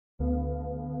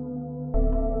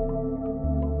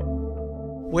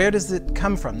Where does it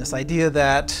come from, this idea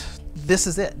that this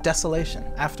is it, desolation?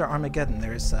 After Armageddon,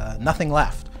 there's nothing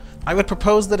left. I would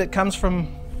propose that it comes from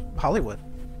Hollywood.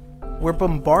 We're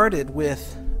bombarded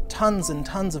with tons and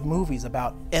tons of movies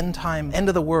about end time, end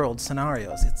of the world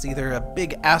scenarios. It's either a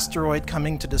big asteroid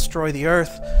coming to destroy the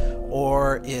Earth,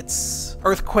 or it's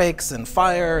earthquakes and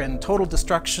fire and total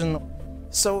destruction.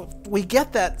 So we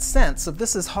get that sense of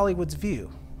this is Hollywood's view.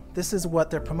 This is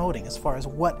what they're promoting as far as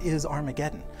what is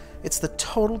Armageddon. It's the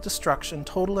total destruction,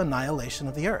 total annihilation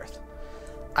of the Earth.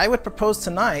 I would propose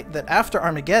tonight that after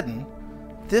Armageddon,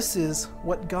 this is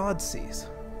what God sees.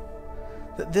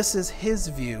 That this is his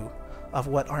view of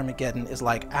what Armageddon is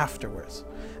like afterwards.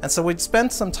 And so we'd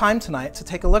spend some time tonight to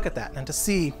take a look at that and to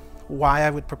see why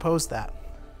I would propose that.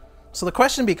 So the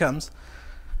question becomes,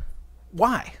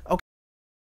 why? Okay,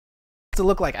 to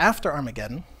look like after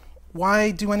Armageddon,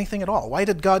 why do anything at all? Why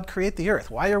did God create the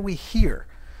earth? Why are we here?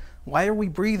 Why are we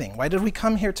breathing? Why did we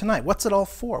come here tonight? What's it all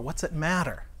for? What's it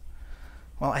matter?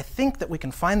 Well, I think that we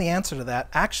can find the answer to that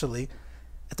actually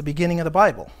at the beginning of the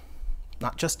Bible.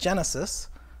 Not just Genesis,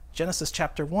 Genesis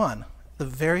chapter 1, the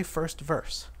very first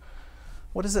verse.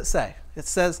 What does it say? It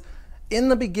says, in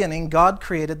the beginning, God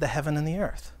created the heaven and the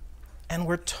earth. And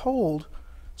we're told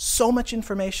so much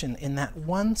information in that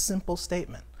one simple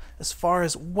statement. As far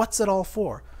as what's it all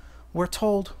for, we're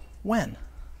told when?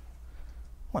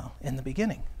 Well, in the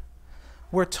beginning.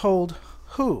 We're told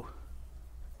who?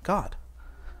 God.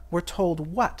 We're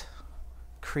told what?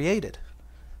 Created.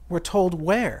 We're told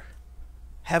where?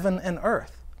 Heaven and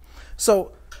earth.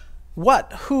 So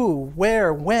what, who,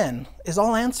 where, when is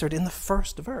all answered in the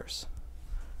first verse.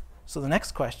 So the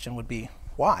next question would be,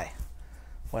 why?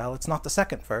 Well, it's not the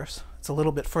second verse. It's a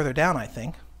little bit further down, I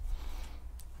think.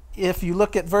 If you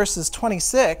look at verses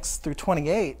 26 through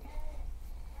 28,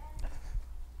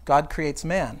 God creates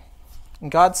man. And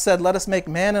God said, let us make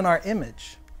man in our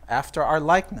image, after our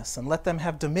likeness, and let them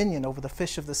have dominion over the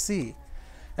fish of the sea,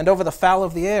 and over the fowl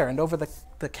of the air, and over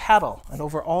the cattle, and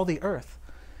over all the earth,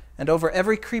 and over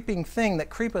every creeping thing that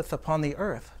creepeth upon the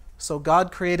earth. So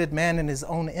God created man in his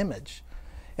own image.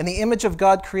 In the image of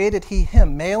God created he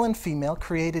him, male and female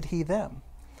created he them.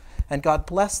 And God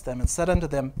blessed them and said unto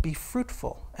them, be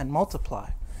fruitful and multiply,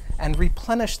 and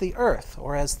replenish the earth,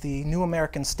 or as the New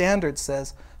American Standard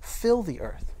says, fill the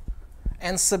earth,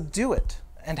 and subdue it,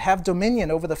 and have dominion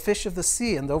over the fish of the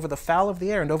sea, and over the fowl of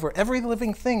the air, and over every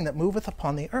living thing that moveth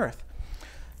upon the earth.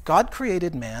 God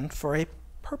created man for a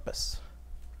purpose,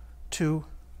 to,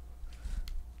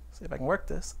 see if I can work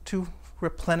this, to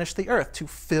replenish the earth, to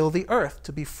fill the earth,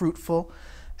 to be fruitful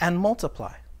and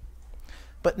multiply.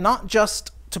 But not just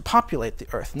to populate the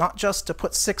earth, not just to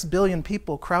put 6 billion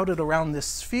people crowded around this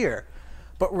sphere,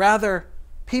 but rather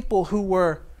people who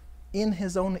were in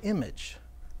his own image,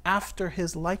 after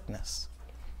his likeness.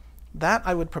 That,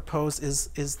 I would propose,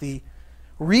 is the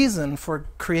reason for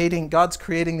God's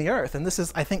creating the earth. And this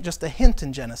is, I think, just a hint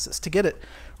in Genesis. To get it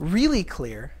really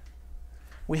clear,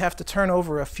 we have to turn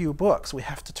over a few books. We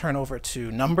have to turn over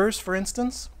to Numbers, for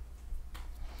instance.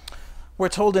 We're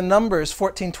told in Numbers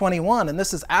 14:21, and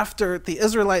this is after the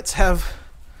Israelites have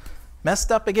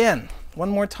messed up again, one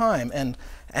more time.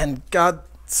 And God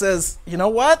says, you know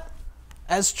what?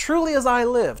 As truly as I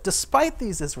live, despite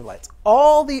these Israelites,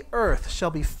 all the earth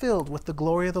shall be filled with the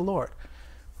glory of the Lord.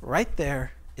 Right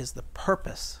there is the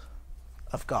purpose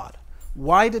of God.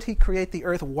 Why did he create the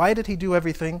earth? Why did he do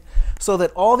everything? So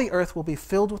that all the earth will be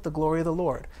filled with the glory of the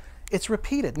Lord. It's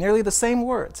repeated, nearly the same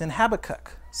words in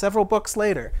Habakkuk, several books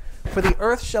later. For the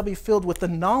earth shall be filled with the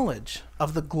knowledge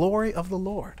of the glory of the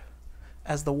Lord,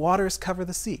 as the waters cover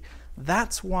the sea.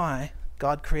 That's why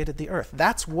God created the earth.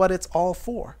 That's what it's all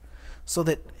for, so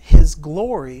that his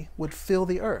glory would fill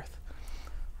the earth.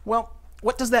 Well,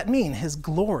 what does that mean, his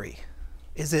glory?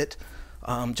 Is it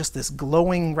just this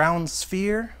glowing round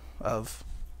sphere of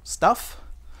stuff?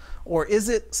 Or is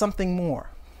it something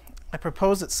more? I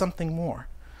propose it's something more.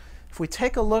 If we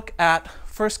take a look at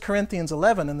 1 Corinthians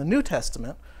 11 in the New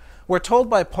Testament, we're told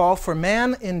by Paul, for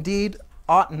man indeed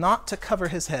ought not to cover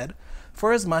his head,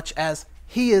 for as much as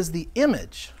he is the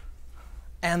image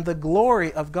and the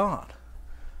glory of God.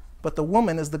 But the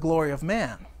woman is the glory of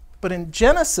man. But in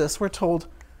Genesis, we're told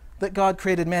that God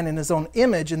created man in his own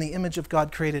image. In the image of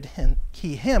God created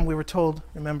him. We were told,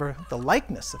 remember, the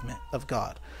likeness of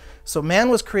God. So man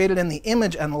was created in the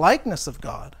image and likeness of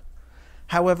God.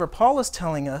 However, Paul is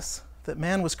telling us that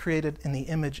man was created in the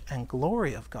image and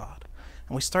glory of God.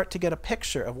 And we start to get a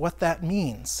picture of what that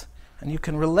means. And you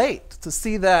can relate to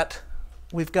see that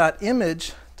we've got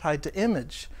image tied to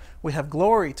image. We have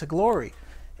glory to glory.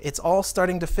 It's all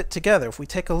starting to fit together. If we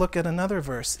take a look at another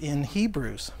verse in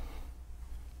Hebrews,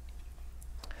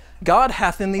 God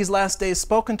hath in these last days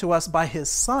spoken to us by his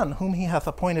Son, whom he hath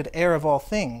appointed heir of all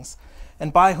things,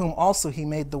 and by whom also he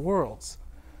made the worlds,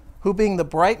 who being the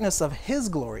brightness of his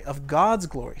glory, of God's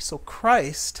glory. So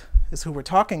Christ is who we're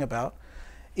talking about,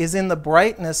 is in the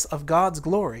brightness of God's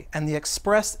glory and the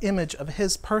express image of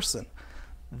his person.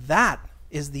 That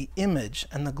is the image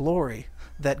and the glory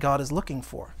that God is looking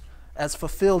for, as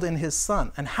fulfilled in his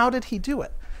Son. And how did he do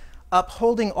it?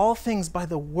 Upholding all things by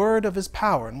the word of his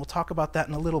power, and we'll talk about that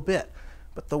in a little bit.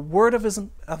 But the word of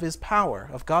his power,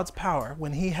 of God's power,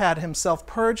 when he had himself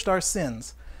purged our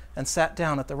sins and sat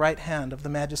down at the right hand of the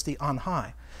majesty on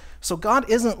high. So God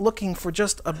isn't looking for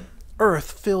just an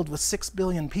earth filled with 6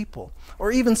 billion people,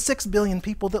 or even 6 billion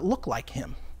people that look like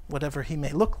him, whatever he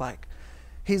may look like.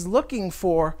 He's looking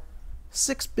for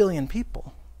 6 billion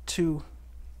people to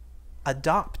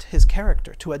adopt his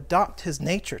character, to adopt his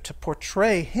nature, to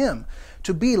portray him,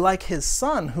 to be like his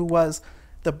Son, who was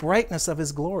the brightness of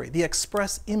his glory, the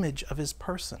express image of his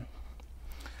person.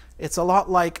 It's a lot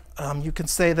like you can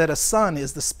say that a son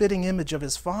is the spitting image of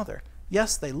his father.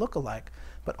 Yes, they look alike,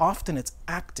 but often it's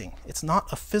acting. It's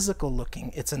not a physical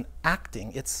looking, it's an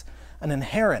acting. It's an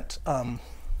inherent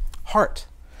heart.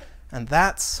 And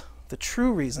that's the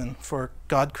true reason for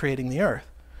God creating the earth.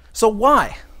 So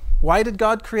why? Why did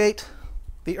God create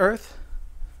the earth?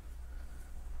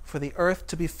 For the earth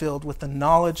to be filled with the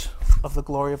knowledge of the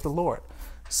glory of the Lord.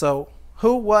 So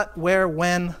who, what, where,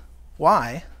 when,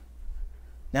 why?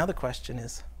 Now the question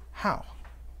is, how?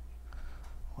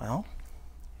 Well,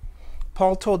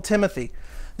 Paul told Timothy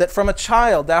that from a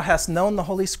child thou hast known the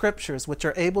holy scriptures, which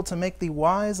are able to make thee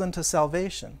wise unto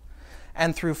salvation,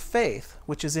 and through faith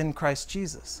which is in Christ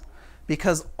Jesus.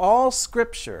 Because all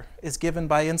scripture is given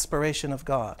by inspiration of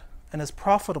God, and is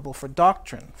profitable for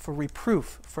doctrine, for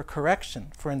reproof, for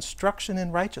correction, for instruction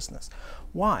in righteousness.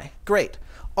 Why? Great.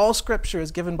 All scripture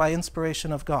is given by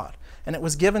inspiration of God, and it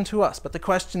was given to us. But the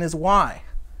question is why?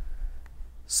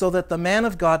 So that the man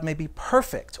of God may be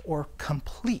perfect or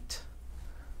complete,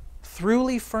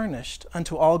 thoroughly furnished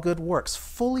unto all good works,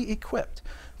 fully equipped.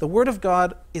 The word of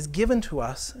God is given to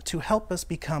us to help us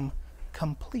become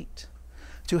complete,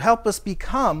 to help us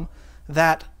become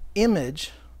that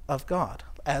image of God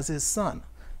as his Son.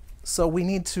 So we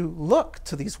need to look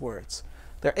to these words.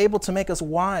 They're able to make us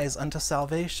wise unto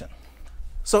salvation.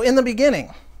 So in the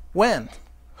beginning, when,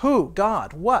 who,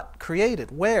 God, what,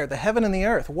 created, where, the heaven and the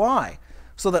earth, why?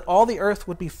 So that all the earth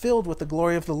would be filled with the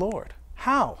glory of the Lord.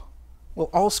 How? Well,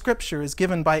 all scripture is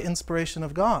given by inspiration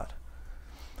of God.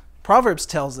 Proverbs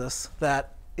tells us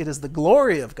that it is the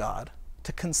glory of God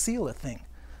to conceal a thing,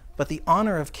 but the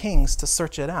honor of kings to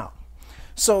search it out.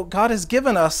 So God has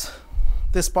given us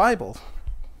this Bible.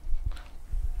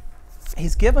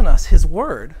 He's given us his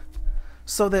word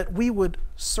so that we would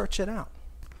search it out.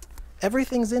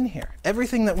 Everything's in here.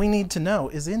 Everything that we need to know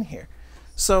is in here.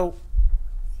 So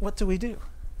what do?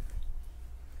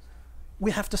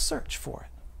 We have to search for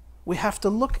it. We have to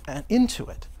look into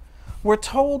it. We're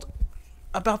told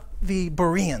about the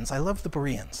Bereans. I love the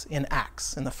Bereans in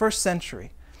Acts in the first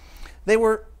century.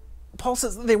 Paul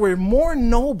says they were more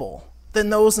noble than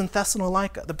those in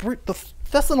Thessalonica. The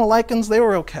Thessalonians, they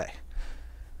were okay.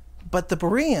 But the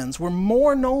Bereans were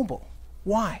more noble.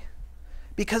 Why?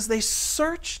 Because they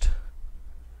searched,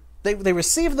 they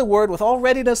received the word with all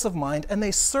readiness of mind, and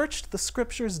they searched the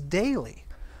scriptures daily,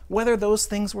 whether those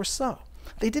things were so.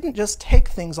 They didn't just take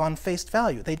things on face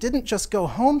value. They didn't just go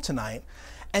home tonight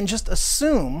and just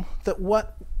assume that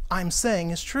what I'm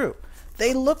saying is true.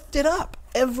 They looked it up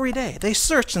every day. They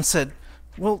searched and said,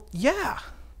 well, yeah,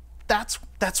 that's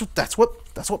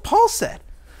what Paul said.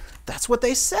 That's what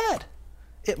they said.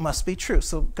 It must be true.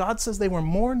 So God says they were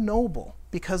more noble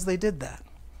because they did that.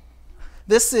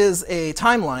 This is a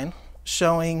timeline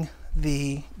showing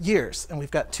the years. And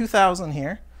we've got 2000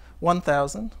 here,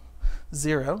 1000,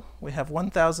 0. We have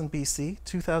 1000 BC,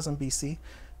 2000 BC,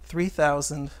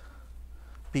 3000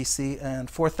 BC, and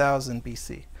 4000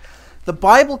 BC. The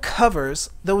Bible covers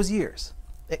those years.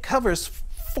 It covers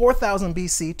 4000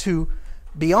 BC to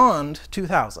beyond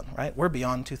 2000, right? We're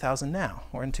beyond 2000 now.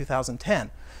 We're in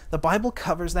 2010. The Bible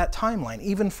covers that timeline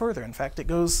even further. In fact, it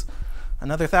goes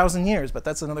another 1,000 years, but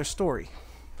that's another story.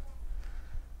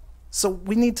 So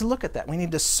we need to look at that. We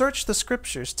need to search the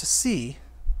scriptures to see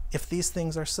if these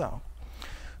things are so.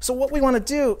 So what we want to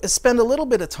do is spend a little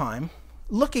bit of time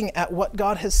looking at what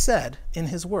God has said in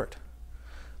his word.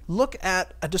 Look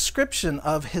at a description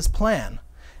of his plan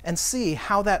and see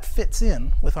how that fits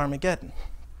in with Armageddon.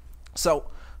 So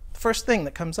the first thing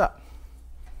that comes up,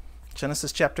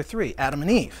 Genesis chapter 3, Adam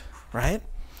and Eve, right?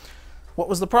 What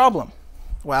was the problem?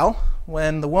 Well,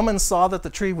 when the woman saw that the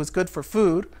tree was good for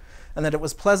food and that it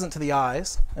was pleasant to the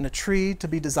eyes, and a tree to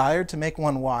be desired to make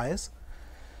one wise,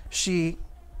 she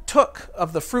took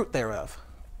of the fruit thereof,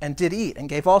 and did eat, and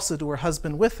gave also to her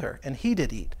husband with her, and he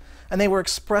did eat. And they were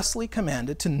expressly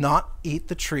commanded to not eat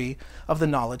the tree of the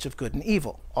knowledge of good and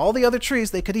evil. All the other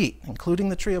trees they could eat, including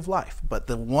the tree of life, but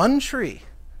the one tree,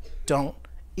 don't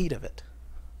eat of it.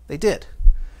 They did.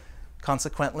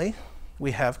 Consequently,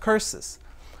 we have curses.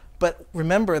 But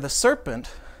remember, the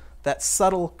serpent, that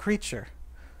subtle creature,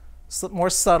 more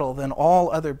subtle than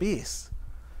all other beasts,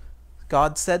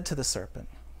 God said to the serpent,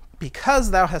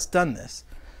 because thou hast done this,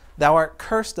 thou art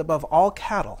cursed above all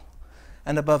cattle,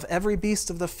 and above every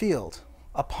beast of the field.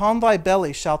 Upon thy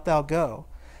belly shalt thou go,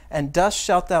 and dust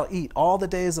shalt thou eat all the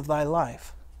days of thy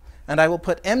life. And I will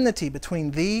put enmity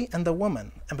between thee and the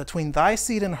woman, and between thy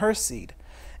seed and her seed.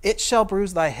 It shall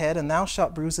bruise thy head, and thou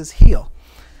shalt bruise his heel.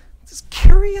 This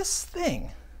curious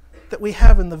thing that we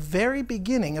have in the very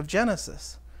beginning of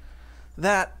Genesis,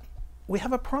 that we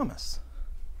have a promise.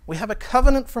 We have a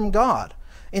covenant from God.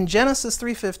 In Genesis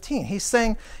 3:15, he's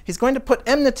saying he's going to put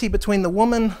enmity between the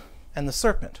woman and the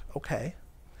serpent. Okay.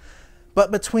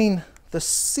 But between the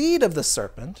seed of the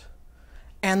serpent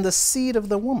and the seed of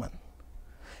the woman.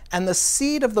 And the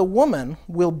seed of the woman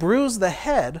will bruise the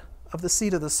head of the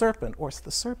seed of the serpent, or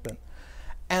the serpent.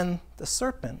 And the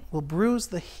serpent will bruise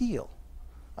the heel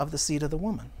of the seed of the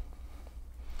woman.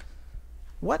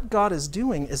 What God is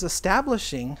doing is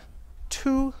establishing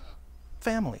two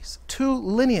families, two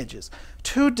lineages,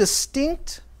 two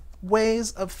distinct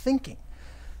ways of thinking.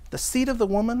 The seed of the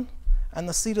woman and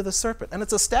the seed of the serpent. And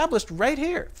it's established right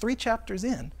here, 3 chapters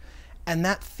in. And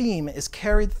that theme is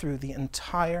carried through the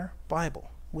entire Bible.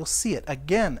 We'll see it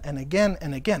again and again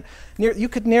and again. You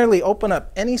could nearly open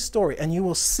up any story and you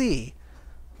will see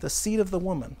the seed of the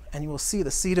woman and you will see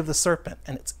the seed of the serpent,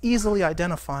 and it's easily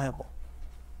identifiable.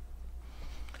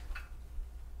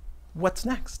 What's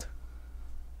next?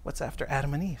 What's after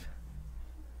Adam and Eve?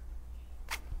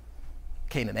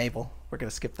 Cain and Abel. We're going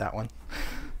to skip that one.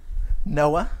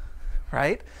 Noah,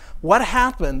 right? What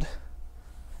happened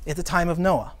at the time of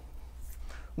Noah?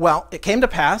 Well, it came to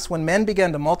pass when men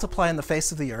began to multiply in the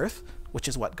face of the earth, which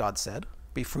is what God said,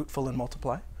 be fruitful and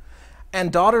multiply,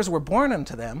 and daughters were born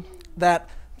unto them, that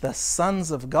the sons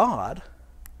of God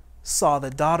saw the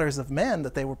daughters of men,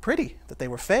 that they were pretty, that they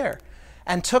were fair,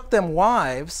 and took them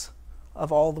wives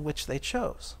of all the which they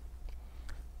chose.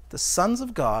 The sons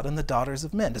of God and the daughters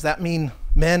of men. Does that mean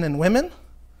men and women?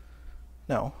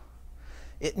 No.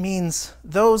 It means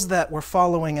those that were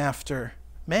following after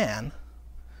man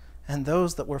and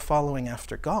those that were following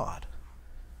after God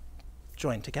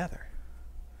joined together.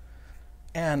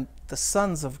 And the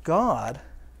sons of God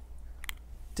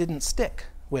didn't stick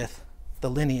with the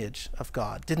lineage of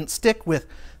God, didn't stick with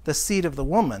the seed of the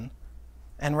woman,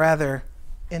 and rather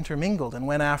intermingled and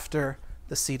went after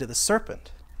the seed of the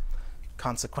serpent.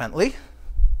 Consequently,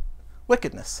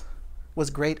 wickedness was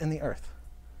great in the earth.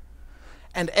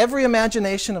 And every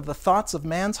imagination of the thoughts of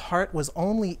man's heart was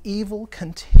only evil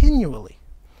continually.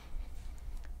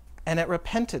 And it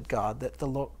repented God, that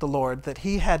the Lord, that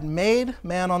he had made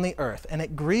man on the earth, and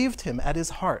it grieved him at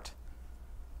his heart.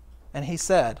 And he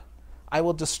said, I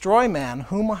will destroy man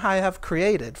whom I have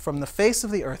created from the face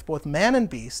of the earth, both man and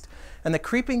beast, and the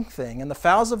creeping thing, and the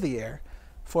fowls of the air,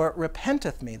 for it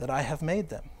repenteth me that I have made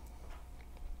them.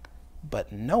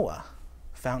 But Noah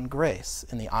found grace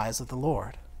in the eyes of the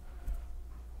Lord.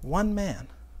 One man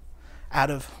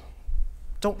out of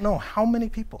don't know how many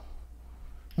people.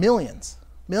 Millions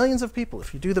of people.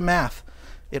 If you do the math,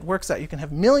 it works out. You can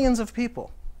have millions of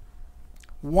people.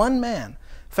 One man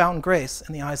found grace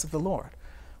in the eyes of the Lord.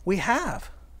 We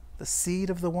have the seed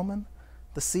of the woman,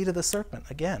 the seed of the serpent,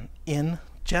 again, in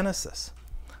Genesis.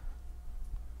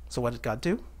 So what did God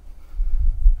do?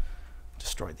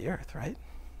 Destroyed the earth, right?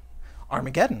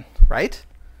 Armageddon, right?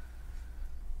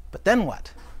 But then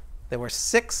what? There were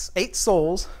 8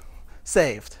 souls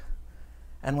saved.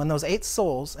 And when those 8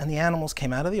 souls and the animals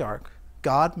came out of the ark,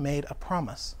 God made a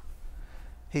promise.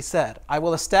 He said, I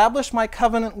will establish my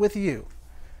covenant with you.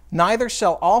 Neither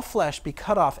shall all flesh be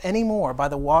cut off any more by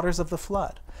the waters of the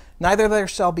flood. Neither there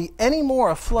shall be any more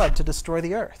a flood to destroy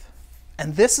the earth.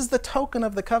 And this is the token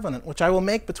of the covenant which I will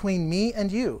make between me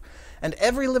and you, and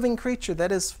every living creature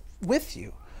that is with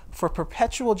you, for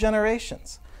perpetual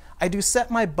generations. I do set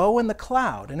my bow in the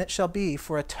cloud, and it shall be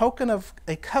for a token of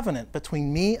a covenant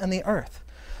between me and the earth.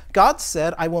 God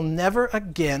said, I will never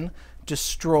again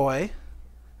destroy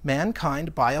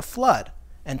mankind by a flood.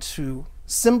 And to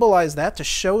symbolize that, to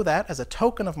show that as a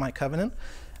token of my covenant,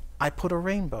 I put a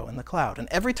rainbow in the cloud. And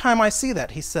every time I see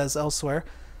that, he says elsewhere,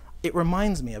 it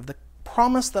reminds me of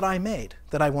promise that I made,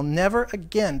 that I will never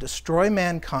again destroy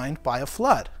mankind by a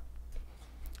flood.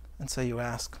 And so you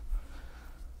ask,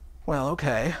 well,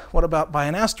 okay, what about by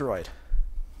an asteroid?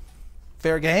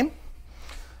 Fair game?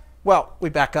 Well, we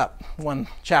back up one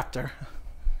chapter,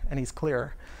 and he's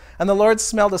clearer. And the Lord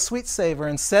smelled a sweet savor,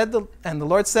 and the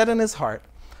Lord said in his heart,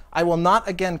 I will not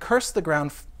again curse the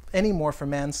ground any more for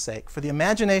man's sake, for the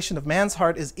imagination of man's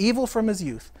heart is evil from his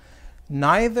youth.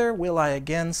 Neither will I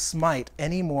again smite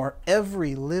any more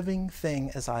every living thing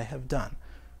as I have done.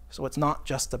 So it's not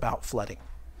just about flooding.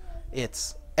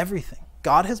 It's everything.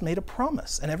 God has made a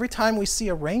promise, and every time we see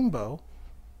a rainbow,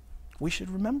 we should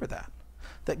remember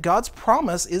that God's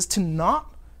promise is to not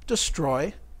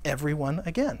destroy everyone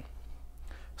again.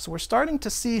 So we're starting to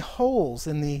see holes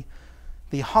in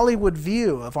the Hollywood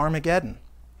view of Armageddon.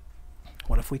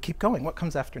 What if we keep going? What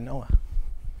comes after Noah?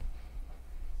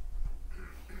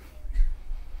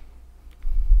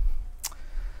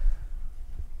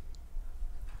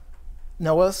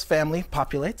 Noah's family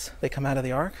populates. They come out of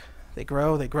the ark. They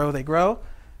grow, they grow, they grow.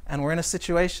 And we're in a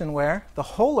situation where the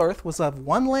whole earth was of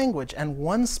one language and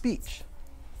one speech.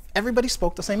 Everybody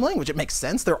spoke the same language. It makes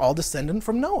sense. They're all descended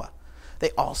from Noah.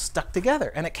 They all stuck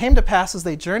together. And it came to pass as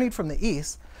they journeyed from the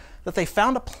east that they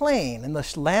found a plain in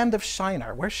the land of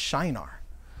Shinar. Where's Shinar?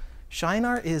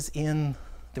 Shinar is in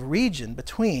the region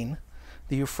between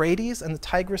the Euphrates and the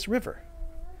Tigris River,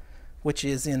 which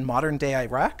is in modern-day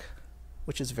Iraq,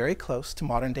 which is very close to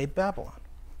modern-day Babylon.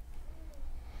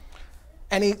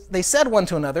 And they said one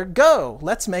to another, go,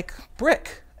 let's make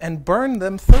brick and burn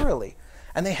them thoroughly.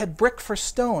 And they had brick for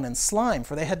stone and slime,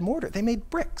 for they had mortar. They made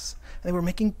bricks. And they were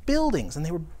making buildings, and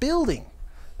they were building.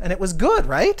 And it was good,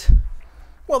 right?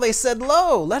 Well, they said,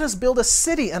 lo, let us build a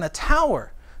city and a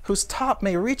tower whose top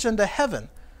may reach unto heaven.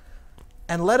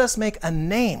 And let us make a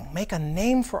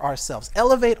name for ourselves,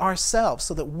 elevate ourselves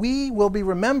so that we will be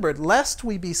remembered, lest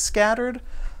we be scattered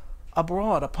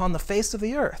abroad upon the face of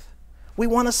the earth. We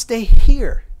want to stay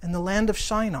here in the land of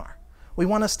Shinar. We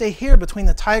want to stay here between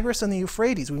the Tigris and the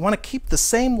Euphrates. We want to keep the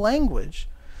same language,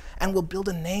 and we'll build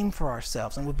a name for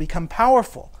ourselves, and we'll become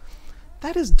powerful.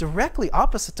 That is directly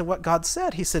opposite to what God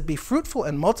said. He said, be fruitful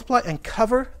and multiply and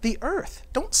cover the earth.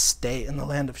 Don't stay in the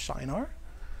land of Shinar.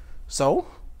 So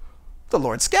the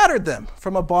Lord scattered them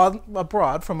from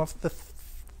abroad from the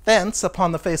thence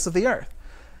upon the face of the earth.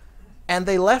 And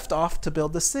they left off to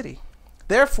build the city.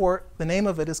 Therefore, the name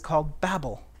of it is called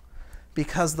Babel,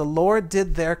 because the Lord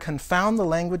did there confound the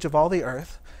language of all the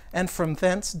earth, and from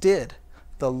thence did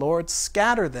the Lord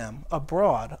scatter them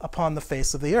abroad upon the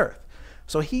face of the earth.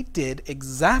 So he did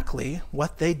exactly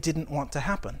what they didn't want to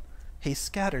happen. He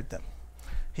scattered them.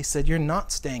 He said, you're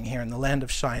not staying here in the land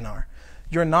of Shinar.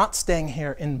 You're not staying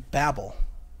here in Babel,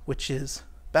 which is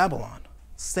Babylon.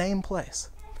 Same place.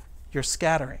 You're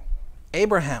scattering.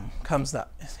 Abraham comes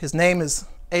up. His name is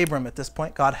Abram at this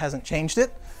point. God hasn't changed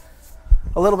it.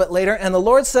 A little bit later, and the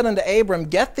Lord said unto Abram,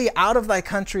 get thee out of thy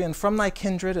country and from thy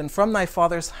kindred and from thy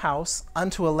father's house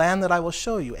unto a land that I will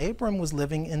show you. Abram was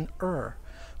living in Ur,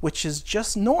 which is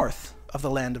just north of the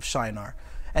land of Shinar.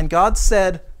 And God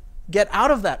said, get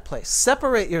out of that place.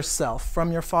 Separate yourself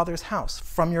from your father's house,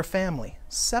 from your family.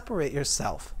 Separate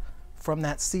yourself from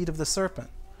that seed of the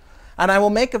serpent. And I will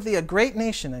make of thee a great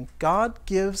nation. And God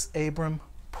gives Abram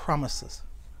promises.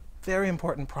 Very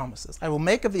important promises. I will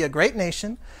make of thee a great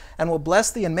nation, and will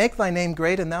bless thee, and make thy name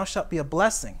great, and thou shalt be a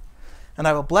blessing. And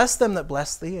I will bless them that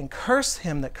bless thee, and curse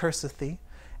him that curseth thee.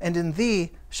 And in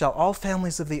thee shall all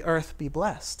families of the earth be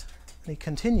blessed. And he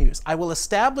continues, I will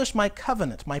establish my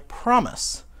covenant, my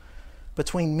promise,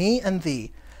 between me and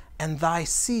thee, and thy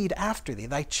seed after thee,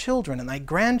 thy children, and thy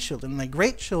grandchildren, and thy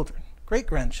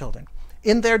great-grandchildren,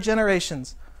 in their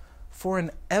generations, for an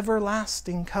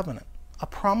everlasting covenant. A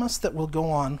promise that will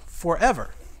go on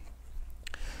forever.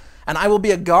 And I will be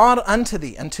a God unto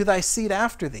thee, and to thy seed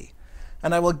after thee.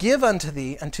 And I will give unto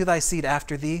thee, and to thy seed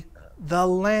after thee, the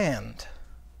land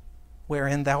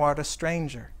wherein thou art a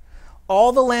stranger.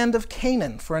 All the land of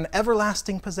Canaan for an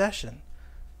everlasting possession.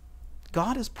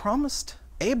 God has promised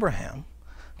Abraham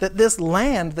that this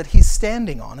land that he's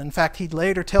standing on, in fact, he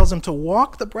later tells him to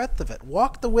walk the breadth of it,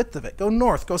 walk the width of it, go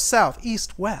north, go south,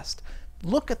 east, west.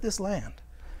 Look at this land.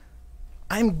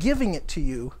 I'm giving it to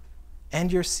you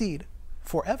and your seed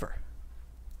forever.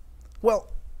 Well,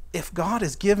 if God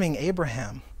is giving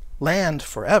Abraham land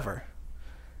forever,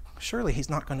 surely he's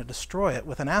not going to destroy it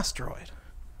with an asteroid.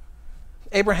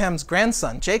 Abraham's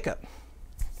grandson, Jacob,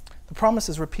 the promise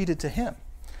is repeated to him.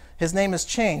 His name is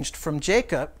changed from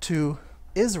Jacob to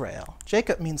Israel.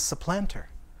 Jacob means supplanter.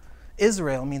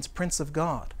 Israel means prince of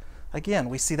God. Again,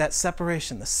 we see that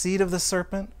separation, the seed of the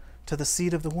serpent to the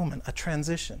seed of the woman, a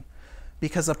transition.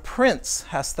 Because a prince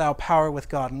hast thou power with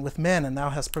God and with men, and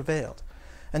thou hast prevailed.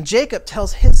 And Jacob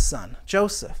tells his son,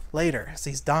 Joseph, later as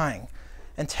he's dying,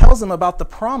 and tells him about the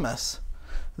promise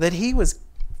that he was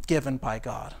given by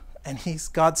God. And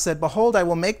God said, behold, I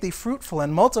will make thee fruitful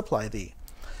and multiply thee,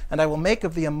 and I will make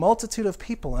of thee a multitude of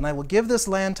people, and I will give this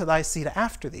land to thy seed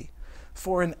after thee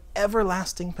for an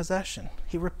everlasting possession.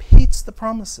 He repeats the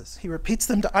promises. He repeats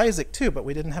them to Isaac too, but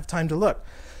we didn't have time to look.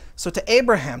 So to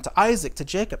Abraham, to Isaac, to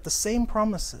Jacob, the same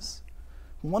promises,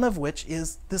 one of which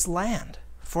is this land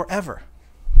forever.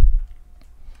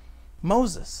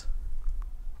 Moses.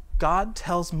 God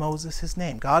tells Moses his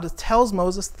name. God tells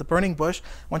Moses at the burning bush,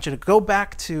 I want you to go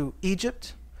back to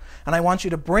Egypt, and I want you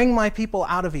to bring my people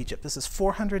out of Egypt. This is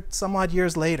 400 some odd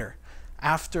years later,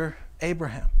 after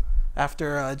Abraham,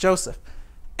 after Joseph,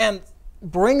 and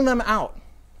bring them out.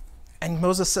 And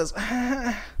Moses says,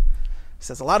 he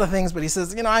says a lot of things, but he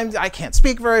says, I can't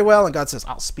speak very well. And God says,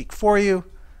 I'll speak for you.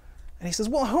 And he says,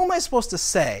 well, who am I supposed to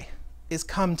say is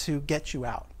come to get you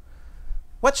out?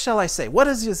 What shall I say? What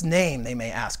is his name, they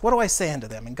may ask. What do I say unto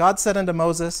them? And God said unto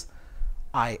Moses,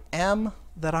 I am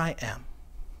that I am.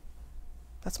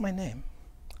 That's my name.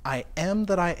 I am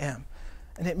that I am.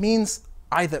 And it means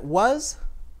I that was,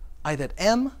 I that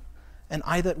am, and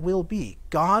I that will be.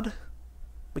 God,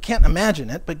 we can't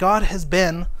imagine it, but God has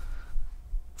been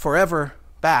forever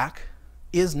back,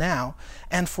 is now,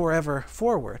 and forever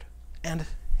forward. And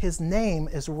his name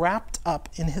is wrapped up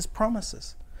in his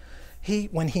promises.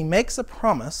 When he makes a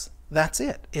promise, that's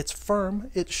it. It's firm,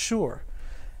 it's sure,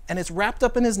 and it's wrapped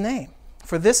up in his name.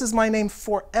 For this is my name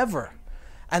forever,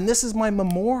 and this is my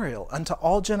memorial unto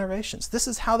all generations. This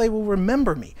is how they will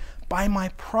remember me, by my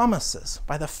promises,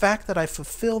 by the fact that I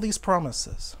fulfill these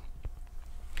promises.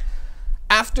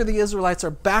 After the Israelites are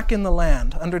back in the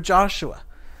land under Joshua,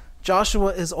 Joshua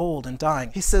is old and dying.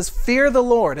 He says, fear the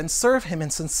Lord and serve him in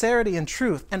sincerity and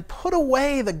truth, and put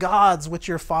away the gods which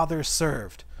your fathers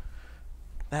served.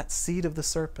 That seed of the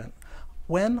serpent.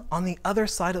 When on the other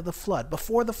side of the flood,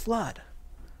 before the flood,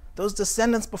 those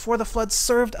descendants before the flood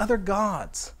served other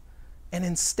gods, and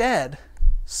instead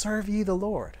serve ye the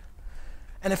Lord.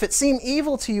 And if it seem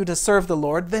evil to you to serve the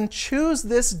Lord, then choose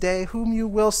this day whom you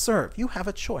will serve. You have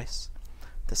a choice.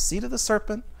 The seed of the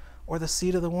serpent or the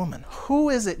seed of the woman. Who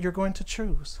is it you're going to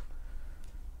choose?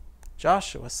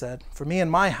 Joshua said, for me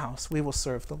and my house, we will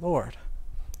serve the Lord.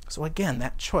 So again,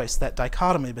 that choice, that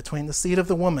dichotomy between the seed of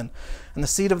the woman and the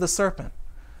seed of the serpent.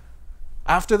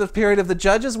 After the period of the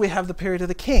judges, we have the period of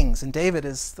the kings. And David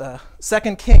is the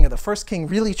second king, or the first king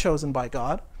really chosen by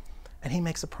God. And he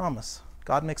makes a promise.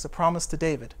 God makes a promise to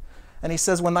David. And he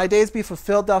says, when thy days be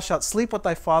fulfilled, thou shalt sleep with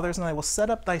thy fathers, and I will set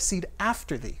up thy seed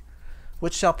after thee,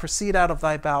 which shall proceed out of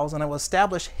thy bowels, and I will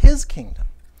establish his kingdom.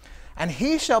 And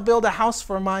he shall build a house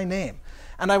for my name,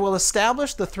 and I will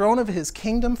establish the throne of his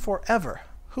kingdom forever.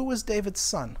 Who was David's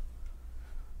son?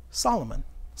 Solomon.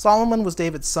 Solomon was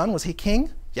David's son. Was he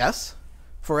king? Yes.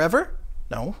 Forever?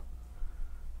 No.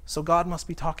 So God must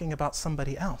be talking about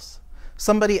somebody else.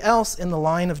 Somebody else in the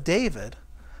line of David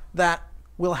that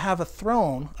will have a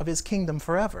throne of his kingdom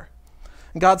forever.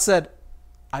 And God said,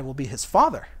 I will be his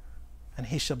father, and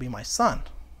he shall be my son.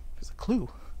 There's a clue.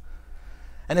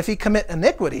 And if he commit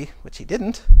iniquity, which he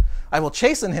didn't, I will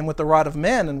chasten him with the rod of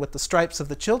men and with the stripes of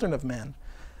the children of men.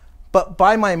 But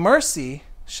by my mercy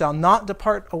shall not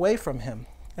depart away from him,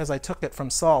 as I took it from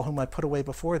Saul, whom I put away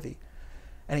before thee.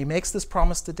 And he makes this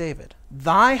promise to David.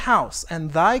 Thy house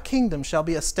and thy kingdom shall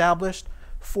be established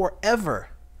forever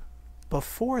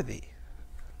before thee.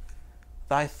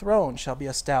 Thy throne shall be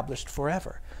established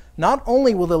forever. Not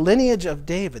only will the lineage of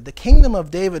David, the kingdom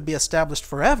of David, be established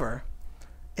forever,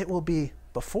 it will be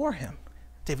before him.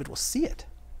 David will see it.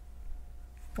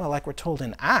 Well, like we're told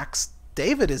in Acts,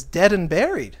 David is dead and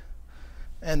buried.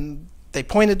 And they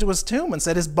pointed to his tomb and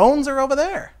said, his bones are over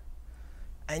there.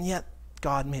 And yet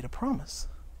God made a promise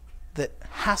that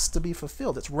has to be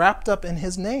fulfilled. It's wrapped up in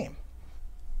his name.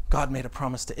 God made a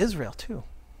promise to Israel too.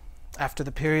 After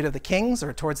the period of the kings,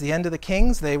 or towards the end of the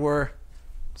kings, they were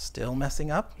still messing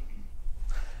up.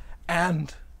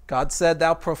 And God said,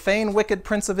 thou profane, wicked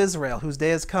prince of Israel, whose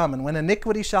day is come, and when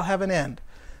iniquity shall have an end,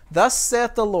 thus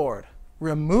saith the Lord,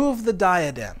 remove the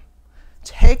diadem,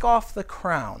 take off the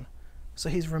crown. So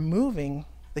he's removing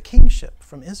the kingship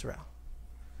from Israel.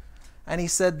 And he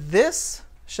said, this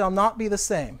shall not be the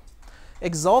same.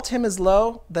 Exalt him as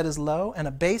low that is low, and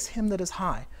abase him that is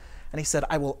high. And he said,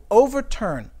 I will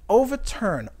overturn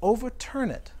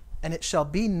it, and it shall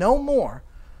be no more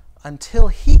until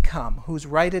he come whose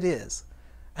right it is,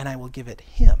 and I will give it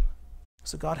him.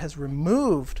 So God has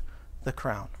removed the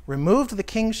crown, removed the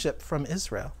kingship from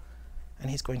Israel, and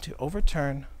he's going to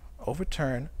overturn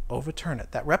overturn, overturn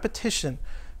it. That repetition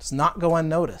does not go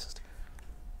unnoticed.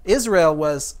 Israel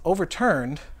was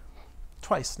overturned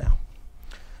twice now.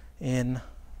 In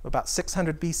about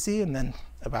 600 BC and then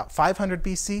about 500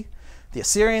 BC, the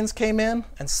Assyrians came in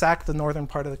and sacked the northern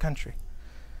part of the country.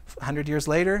 100 years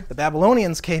later, the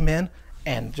Babylonians came in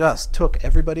and just took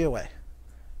everybody away.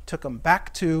 Took them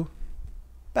back to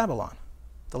Babylon,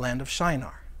 the land of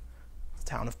Shinar, the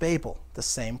town of Babel, the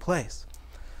same place.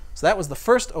 So that was the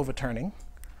first overturning.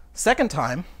 Second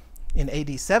time, in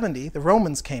AD 70, the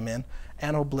Romans came in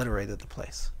and obliterated the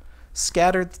place,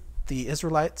 scattered the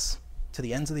Israelites to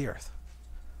the ends of the earth.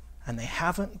 And they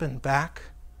haven't been back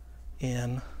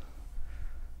in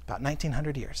about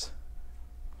 1900 years.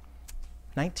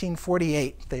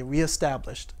 1948, they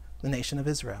reestablished the nation of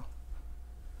Israel.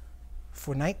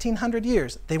 For 1900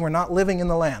 years, they were not living in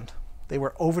the land. They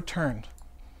were overturned.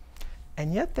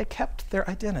 And yet they kept their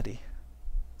identity.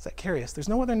 Is that curious? There's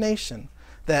no other nation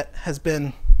that has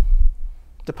been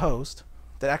deposed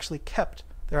that actually kept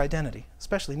their identity,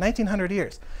 especially 1900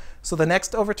 years. So the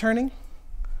next overturning,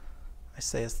 I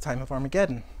say, is the time of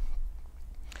Armageddon.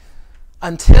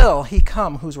 Until he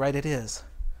come whose right it is.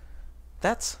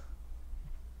 That's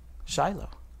Shiloh.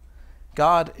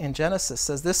 God in Genesis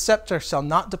says, this scepter shall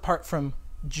not depart from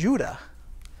Judah,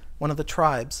 one of the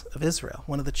tribes of Israel,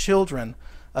 one of the children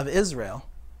of Israel,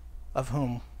 of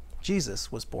whom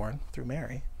Jesus was born through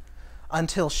Mary,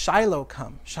 until Shiloh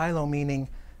come. Shiloh meaning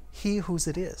he whose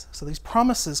it is. So these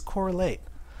promises correlate.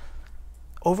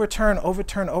 Overturn,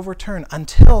 overturn, overturn,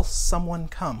 until someone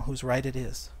come whose right it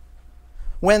is.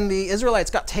 When the Israelites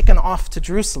got taken off to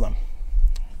Jerusalem,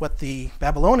 what the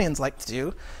Babylonians liked to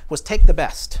do was take the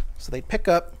best. So they'd pick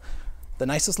up the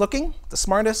nicest looking, the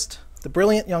smartest, the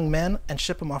brilliant young men and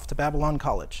ship them off to Babylon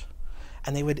College.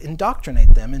 And they would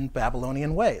indoctrinate them in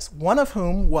Babylonian ways, one of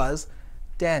whom was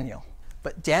Daniel.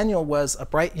 But Daniel was a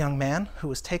bright young man who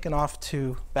was taken off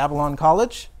to Babylon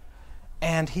College,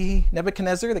 and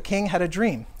Nebuchadnezzar, the king, had a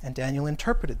dream, and Daniel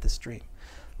interpreted this dream.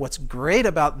 What's great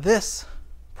about this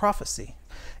prophecy,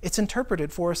 it's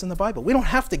interpreted for us in the Bible. We don't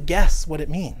have to guess what it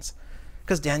means,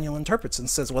 because Daniel interprets and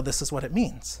says, well, this is what it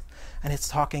means. And it's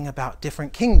talking about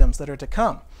different kingdoms that are to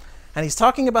come. And he's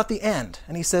talking about the end.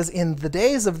 And he says, in the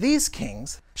days of these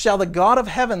kings shall the God of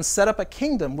heaven set up a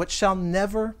kingdom which shall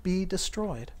never be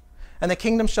destroyed. And the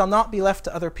kingdom shall not be left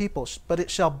to other people, but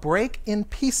it shall break in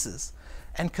pieces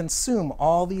and consume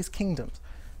all these kingdoms.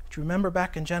 Do you remember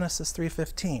back in Genesis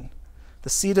 3:15? The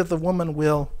seed of the woman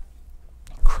will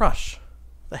crush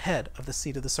the head of the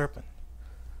seed of the serpent.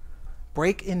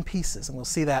 Break in pieces, and we'll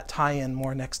see that tie in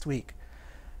more next week.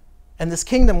 And this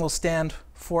kingdom will stand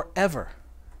forever.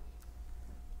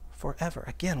 Forever.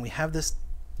 Again, we have this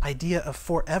idea of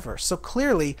forever. So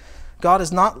clearly, God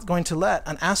is not going to let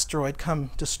an asteroid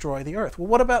come destroy the earth. Well,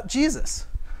 what about Jesus?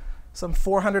 Some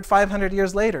 400, 500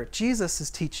 years later, Jesus is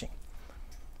teaching.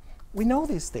 We know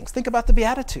these things. Think about the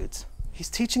Beatitudes. He's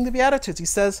teaching the Beatitudes. He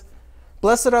says,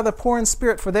 blessed are the poor in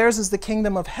spirit, for theirs is the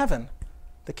kingdom of heaven,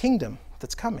 the kingdom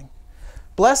that's coming.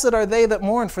 Blessed are they that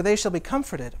mourn, for they shall be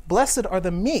comforted. Blessed are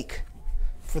the meek,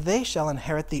 for they shall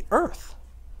inherit the earth.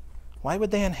 Why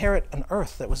would they inherit an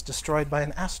earth that was destroyed by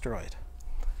an asteroid?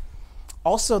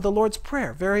 Also, the Lord's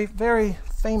Prayer, very, very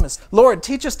famous. Lord,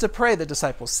 teach us to pray, the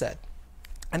disciples said.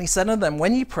 And he said unto them,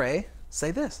 when ye pray,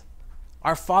 say this,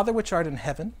 Our Father which art in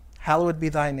heaven, hallowed be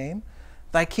thy name.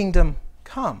 Thy kingdom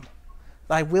come.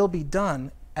 Thy will be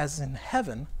done as in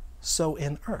heaven, so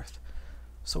in earth.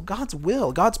 So God's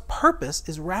will, God's purpose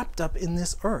is wrapped up in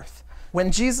this earth.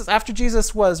 After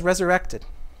Jesus was resurrected,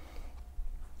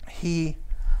 he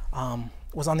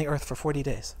was on the earth for 40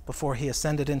 days before he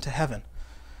ascended into heaven.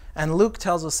 And Luke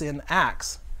tells us in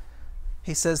Acts,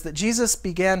 he says that Jesus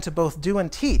began to both do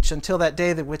and teach until that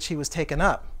day at which he was taken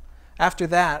up. After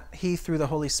that, he, through the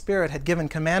Holy Spirit, had given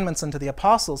commandments unto the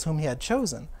apostles whom he had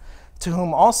chosen, to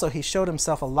whom also he showed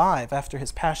himself alive after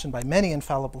his passion by many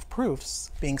infallible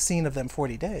proofs, being seen of them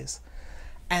 40 days,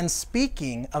 and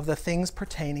speaking of the things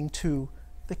pertaining to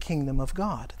the kingdom of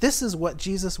God. This is what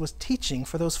Jesus was teaching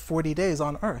for those 40 days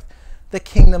on earth, the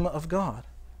kingdom of God.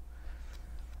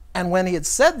 And when he had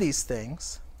said these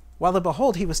things, while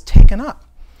behold, he was taken up.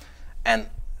 And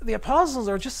the apostles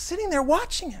are just sitting there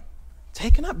watching him,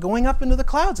 taken up, going up into the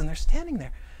clouds, and they're standing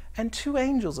there. And two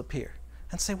angels appear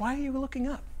and say, why are you looking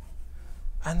up?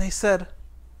 And they said,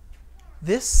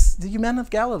 you men of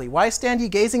Galilee, why stand ye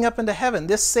gazing up into heaven?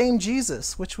 This same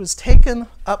Jesus, which was taken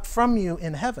up from you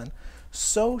in heaven,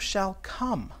 so shall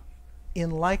come in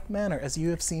like manner as you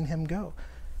have seen him go.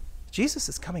 Jesus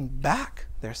is coming back,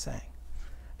 they're saying.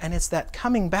 And it's that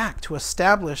coming back to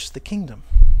establish the kingdom.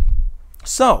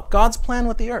 So, God's plan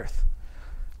with the earth,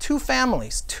 two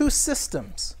families, two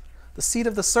systems, the seed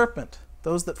of the serpent,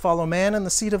 those that follow man, and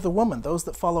the seed of the woman, those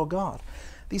that follow God.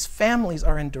 These families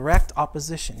are in direct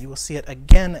opposition. You will see it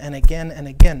again and again and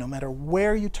again. No matter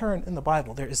where you turn in the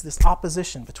Bible, there is this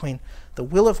opposition between the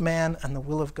will of man and the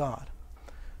will of God.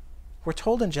 We're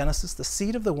told in Genesis the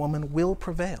seed of the woman will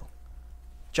prevail.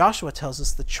 Joshua tells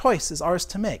us the choice is ours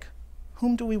to make.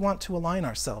 Whom do we want to align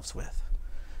ourselves with?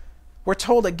 We're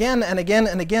told again and again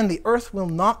and again the earth will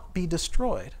not be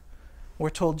destroyed.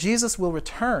 We're told Jesus will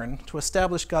return to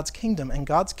establish God's kingdom, and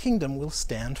God's kingdom will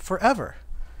stand forever.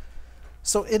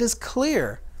 So it is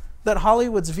clear that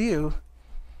Hollywood's view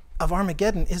of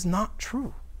Armageddon is not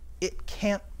true. It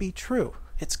can't be true.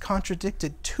 It's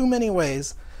contradicted too many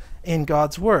ways in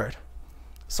God's word.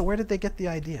 So where did they get the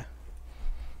idea?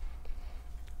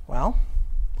 Well,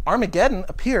 Armageddon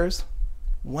appears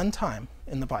one time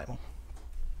in the Bible.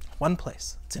 One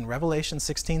place. It's in Revelation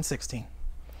 16:16.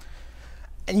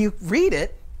 And you read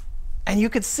it, and you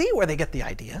could see where they get the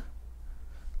idea,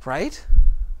 right?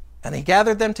 And he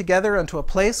gathered them together unto a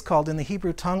place called in the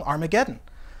Hebrew tongue Armageddon.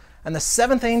 And the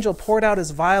seventh angel poured out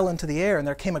his vial into the air, and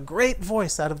there came a great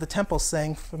voice out of the temple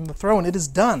saying from the throne, "It is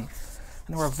done."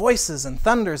 And there were voices and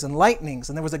thunders and lightnings,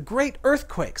 and there was a great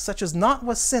earthquake, such as not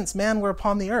was since man were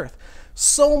upon the earth.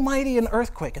 So mighty an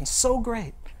earthquake, and so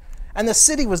great. And the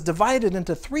city was divided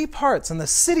into 3 parts, and the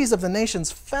cities of the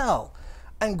nations fell.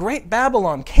 And great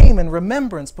Babylon came in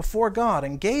remembrance before God,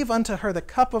 and gave unto her the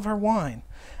cup of her wine.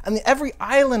 And every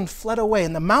island fled away,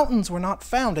 and the mountains were not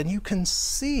found. And you can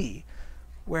see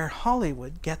where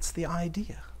Hollywood gets the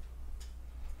idea.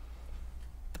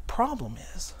 The problem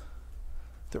is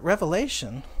that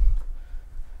Revelation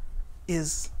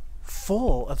is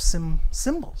full of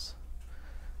symbols.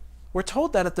 We're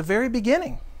told that at the very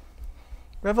beginning.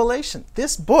 Revelation.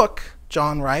 This book,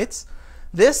 John writes,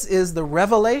 this is the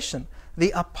Revelation,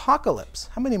 the apocalypse.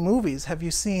 How many movies have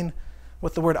you seen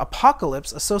with the word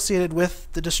apocalypse associated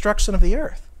with the destruction of the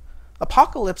earth?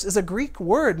 Apocalypse is a Greek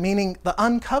word meaning the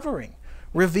uncovering,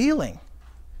 revealing,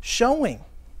 showing,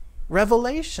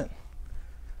 revelation.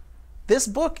 This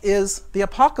book is the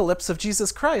apocalypse of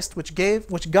Jesus Christ, which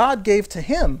God gave to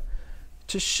him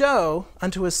to show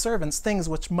unto his servants things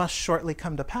which must shortly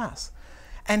come to pass.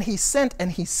 And he sent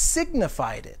and he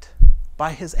signified it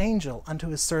by his angel unto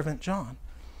his servant John.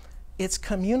 It's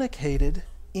communicated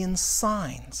in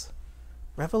signs.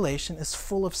 Revelation is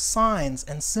full of signs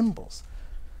and symbols.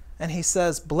 And he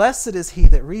says, "Blessed is he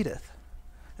that readeth,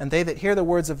 and they that hear the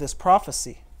words of this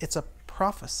prophecy." It's a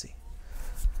prophecy.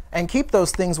 "And keep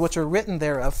those things which are written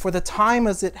thereof, for the time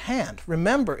is at hand."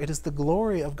 Remember, it is the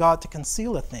glory of God to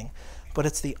conceal a thing, but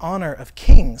it's the honor of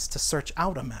kings to search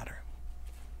out a matter.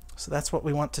 So that's what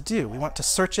we want to do. We want to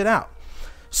search it out.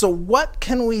 So what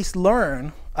can we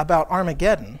learn about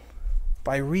Armageddon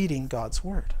by reading God's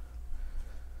word?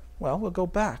 Well, we'll go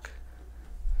back.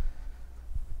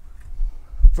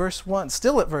 Verse 1,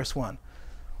 still at verse 1.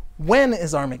 When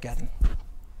is Armageddon?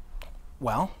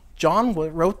 Well, John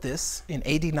wrote this in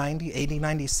AD 90, AD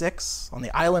 96 on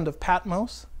the island of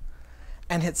Patmos,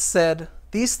 and it said,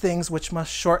 "These things which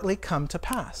must shortly come to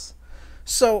pass."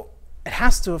 So it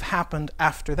has to have happened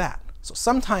after that. So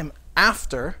sometime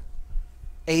after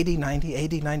AD 90,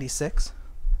 AD 96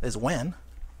 is when.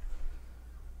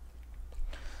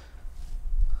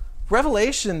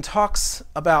 Revelation talks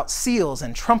about seals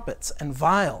and trumpets and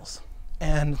vials.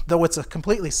 And though it's a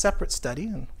completely separate study,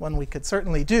 and one we could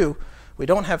certainly do, we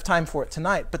don't have time for it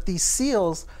tonight, but these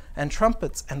seals and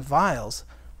trumpets and vials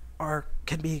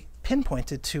can be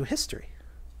pinpointed to history.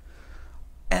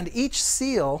 And each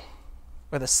seal,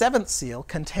 or the 7th seal,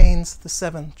 contains the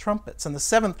 7 trumpets. And the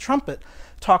 7th trumpet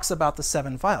talks about the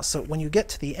 7 vials. So when you get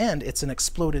to the end, it's an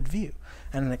exploded view.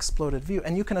 And an exploded view.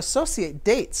 And you can associate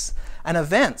dates and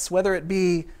events, whether it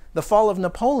be the fall of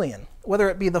Napoleon, whether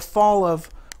it be the fall of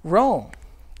Rome.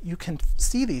 You can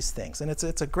see these things, and it's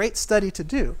a great study to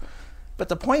do. But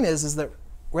the point is that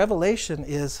Revelation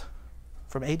is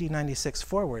from AD 96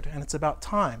 forward, and it's about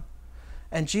time.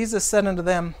 And Jesus said unto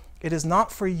them, "It is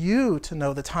not for you to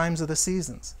know the times of the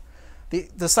seasons." The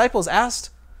disciples asked,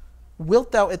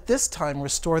 "Wilt thou at this time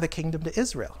restore the kingdom to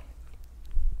Israel?"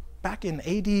 Back in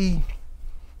AD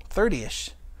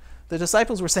 30-ish, the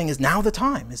disciples were saying, "Is now the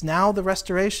time? Is now the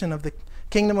restoration of the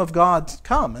kingdom of God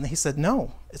come?" And he said,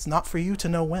 "No, it's not for you to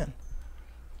know when."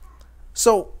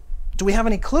 So, do we have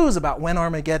any clues about when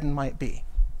Armageddon might be?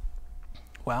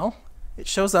 Well, it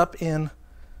shows up in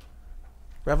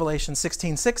Revelation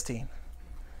 16:16.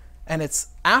 And it's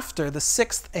after the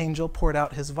 6th angel poured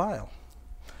out his vial.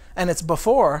 And it's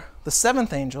before the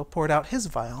 7th angel poured out his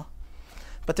vial.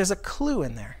 But there's a clue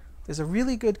in there. There's a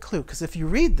really good clue, because if you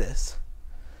read this,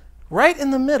 right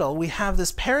in the middle, we have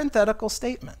this parenthetical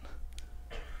statement,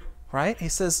 right? He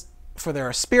says, for there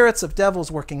are spirits of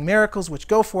devils working miracles, which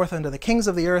go forth unto the kings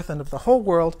of the earth and of the whole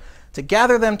world, to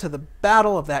gather them to the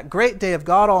battle of that great day of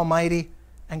God Almighty.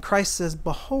 And Christ says,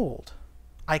 behold,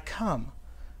 I come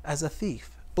as a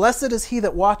thief. Blessed is he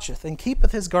that watcheth and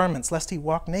keepeth his garments, lest he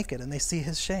walk naked and they see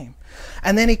his shame.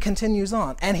 And then he continues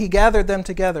on. And he gathered them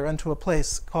together unto a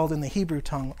place called in the Hebrew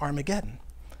tongue Armageddon.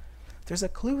 There's a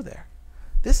clue there.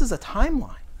 This is a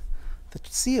timeline. The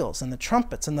seals and the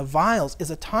trumpets and the vials is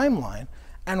a timeline.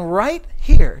 And right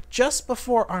here, just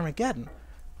before Armageddon,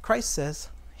 Christ says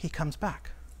he comes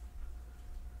back.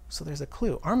 So there's a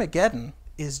clue. Armageddon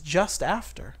is just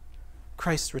after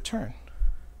Christ's return.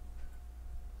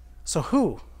 So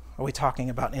who are we talking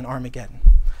about in Armageddon?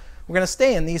 We're going to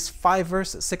stay in these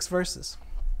 6 verses.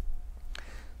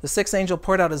 The sixth angel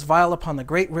poured out his vial upon the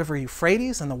great river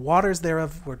Euphrates, and the waters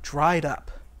thereof were dried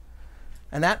up.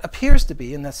 And that appears to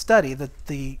be, in the study,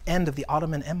 the end of the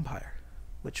Ottoman Empire,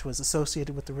 which was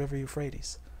associated with the river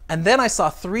Euphrates. And then I saw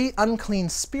 3 unclean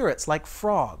spirits like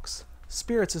frogs.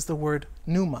 Spirits is the word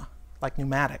pneuma, like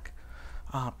pneumatic,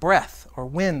 breath or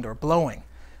wind or blowing,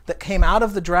 that came out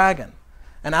of the dragon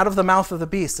and out of the mouth of the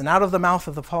beast and out of the mouth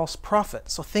of the false prophet.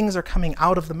 So things are coming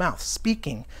out of the mouth,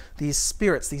 speaking, these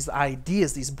spirits, these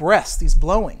ideas, these breaths, these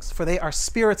blowings, for they are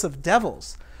spirits of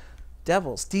devils,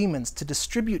 demons, to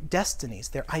distribute destinies,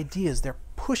 their ideas. They're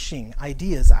pushing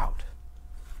ideas out,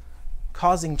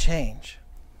 causing change.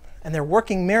 And they're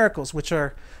working miracles which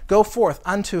go forth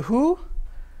unto who?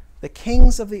 The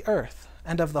kings of the earth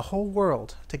and of the whole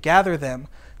world, to gather them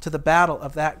to the battle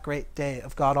of that great day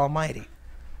of God Almighty.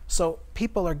 So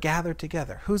people are gathered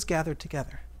together. Who's gathered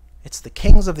together? It's the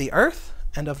kings of the earth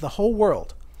and of the whole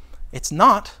world. It's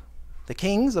not the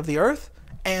kings of the earth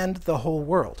and the whole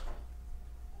world.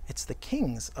 It's the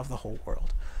kings of the whole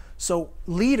world. So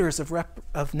leaders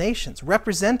of nations,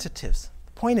 representatives.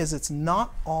 The point is, it's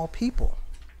not all people.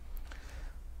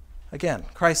 Again,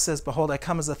 Christ says, behold, I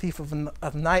come as a thief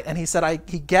of night. And he said,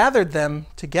 he gathered them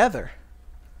together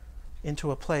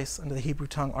into a place under the Hebrew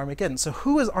tongue Armageddon. So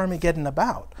who is Armageddon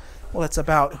about? Well, it's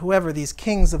about whoever these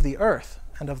kings of the earth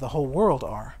and of the whole world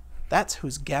are. That's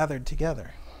who's gathered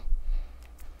together.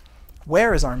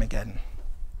 Where is Armageddon?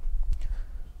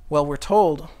 Well, we're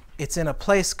told it's in a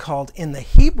place called, in the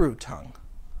Hebrew tongue,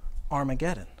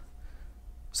 Armageddon.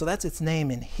 So that's its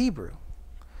name in Hebrew.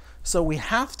 So we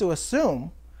have to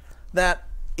assume that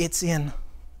it's in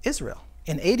Israel.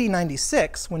 In AD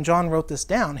 96, when John wrote this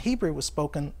down, Hebrew was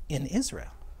spoken in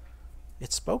Israel.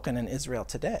 It's spoken in Israel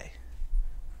today.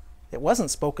 It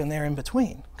wasn't spoken there in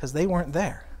between, because they weren't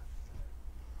there.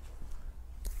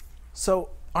 So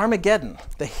Armageddon,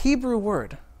 the Hebrew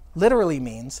word, literally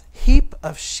means heap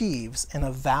of sheaves in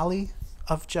a valley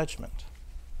of judgment.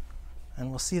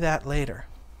 And we'll see that later.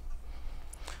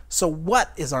 So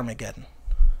what is Armageddon?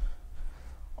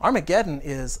 Armageddon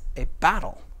is a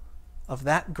battle of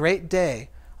that great day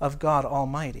of God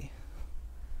Almighty.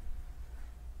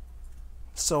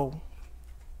 So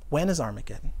when is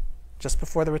Armageddon? Just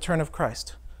before the return of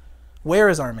Christ. Where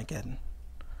is Armageddon?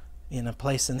 In a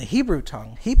place in the Hebrew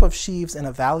tongue, heap of sheaves in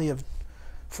a valley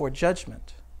for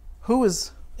judgment. Who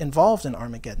is involved in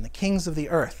Armageddon? The kings of the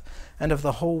earth and of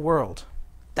the whole world.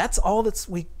 That's all that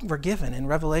we were given in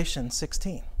Revelation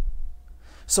 16.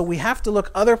 So we have to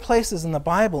look other places in the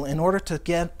Bible in order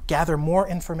to gather more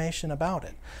information about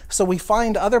it. So we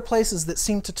find other places that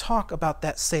seem to talk about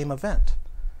that same event.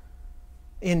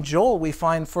 In Joel we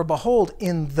find, for behold,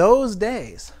 in those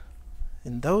days,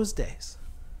 and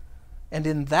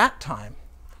in that time,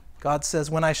 God says,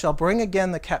 when I shall bring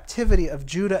again the captivity of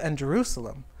Judah and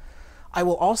Jerusalem, I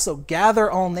will also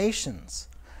gather all nations,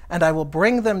 and I will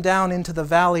bring them down into the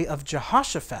valley of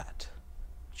Jehoshaphat.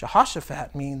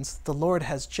 Jehoshaphat means the Lord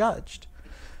has judged.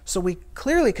 So we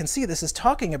clearly can see this is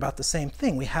talking about the same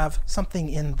thing. We have something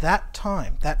in that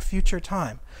time, that future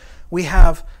time. We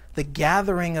have the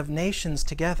gathering of nations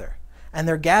together, and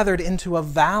they're gathered into a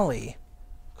valley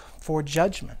for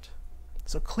judgment.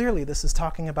 So clearly this is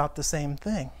talking about the same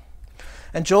thing.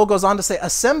 And Joel goes on to say,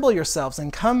 assemble yourselves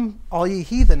and come, all ye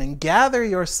heathen, and gather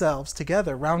yourselves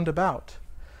together round about.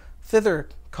 Thither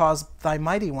cause thy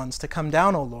mighty ones to come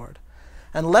down, O Lord.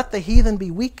 And let the heathen be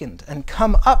weakened, and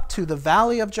come up to the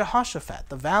valley of Jehoshaphat,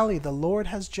 the valley the Lord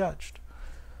has judged.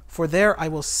 For there I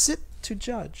will sit to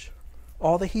judge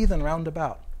all the heathen round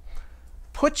about.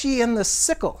 Put ye in the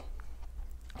sickle,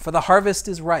 for the harvest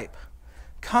is ripe.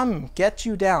 Come, get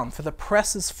you down, for the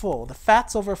press is full, the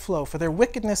fats overflow, for their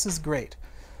wickedness is great.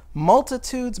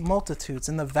 Multitudes, multitudes,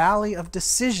 in the valley of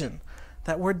decision.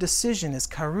 That word decision is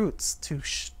karutz, to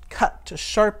cut, to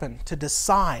sharpen, to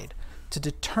decide, to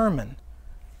determine,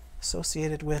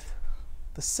 associated with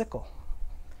the sickle.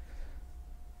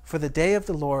 For the day of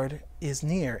the Lord is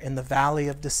near in the valley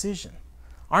of decision.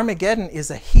 Armageddon is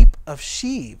a heap of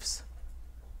sheaves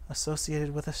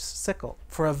associated with a sickle.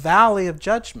 For a valley of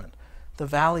judgment, the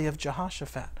valley of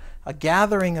Jehoshaphat, a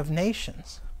gathering of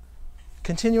nations.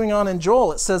 Continuing on in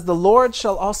Joel, it says, the Lord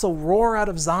shall also roar out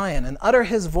of Zion and utter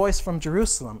his voice from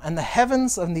Jerusalem, and the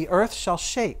heavens and the earth shall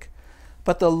shake.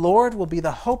 But the Lord will be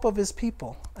the hope of his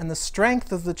people and the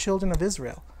strength of the children of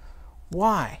Israel.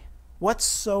 Why? What's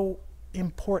so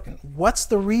important? What's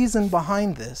the reason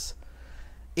behind this?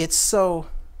 It's so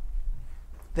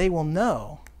they will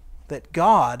know that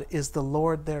God is the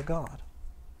Lord their God.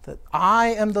 That I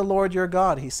am the Lord your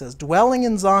God, he says, dwelling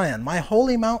in Zion, my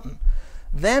holy mountain.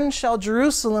 Then shall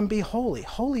Jerusalem be holy.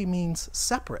 Holy means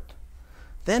separate.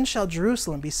 Then shall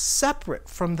Jerusalem be separate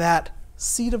from that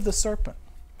seed of the serpent.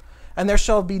 And there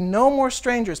shall be no more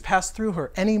strangers pass through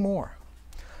her any more.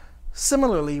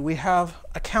 Similarly, we have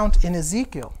a count in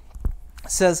Ezekiel.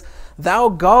 It says, thou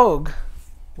Gog,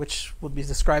 which will be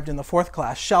described in the 4th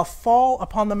class, shall fall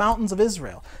upon the mountains of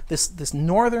Israel. This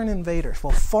northern invader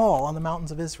will fall on the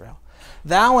mountains of Israel.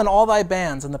 Thou and all thy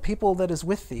bands and the people that is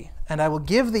with thee, and I will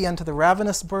give thee unto the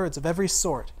ravenous birds of every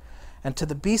sort, and to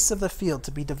the beasts of the field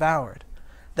to be devoured.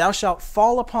 Thou shalt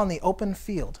fall upon the open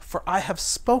field, for I have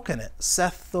spoken it,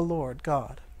 saith the Lord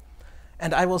God.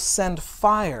 And I will send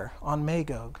fire on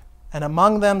Magog, and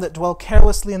among them that dwell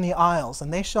carelessly in the isles,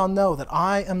 and they shall know that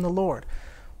I am the Lord.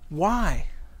 Why?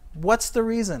 What's the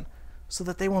reason? So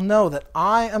that they will know that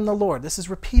I am the Lord. This is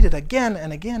repeated again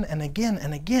and again and again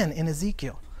and again in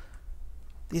Ezekiel.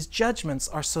 These judgments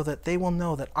are so that they will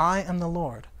know that I am the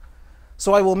Lord.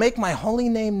 So I will make my holy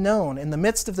name known in the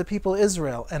midst of the people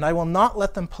Israel, and I will not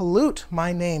let them pollute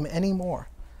my name any more.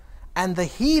 And the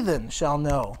heathen shall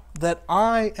know that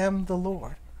I am the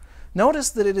Lord. Notice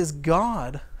that it is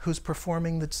God who's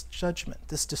performing this judgment,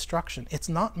 this destruction. It's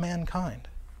not mankind.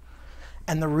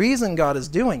 And the reason God is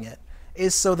doing it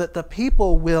is so that the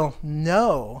people will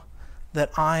know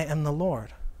that I am the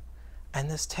Lord. And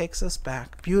this takes us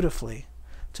back beautifully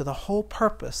to the whole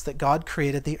purpose that God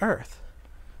created the earth,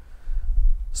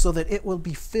 so that it will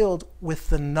be filled with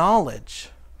the knowledge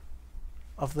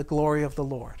of the glory of the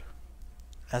Lord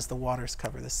as the waters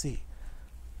cover the sea.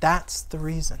 That's the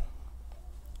reason.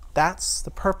 That's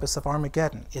the purpose of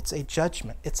Armageddon. It's a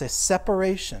judgment. It's a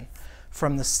separation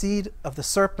from the seed of the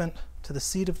serpent to the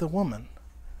seed of the woman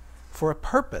for a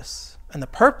purpose. And the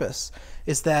purpose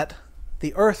is that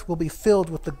the earth will be filled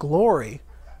with the glory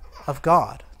of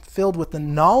God, filled with the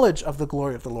knowledge of the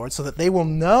glory of the Lord, so that they will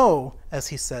know, as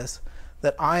he says,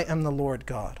 that I am the Lord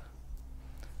God.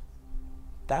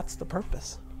 That's the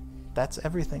purpose. That's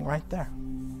everything right there.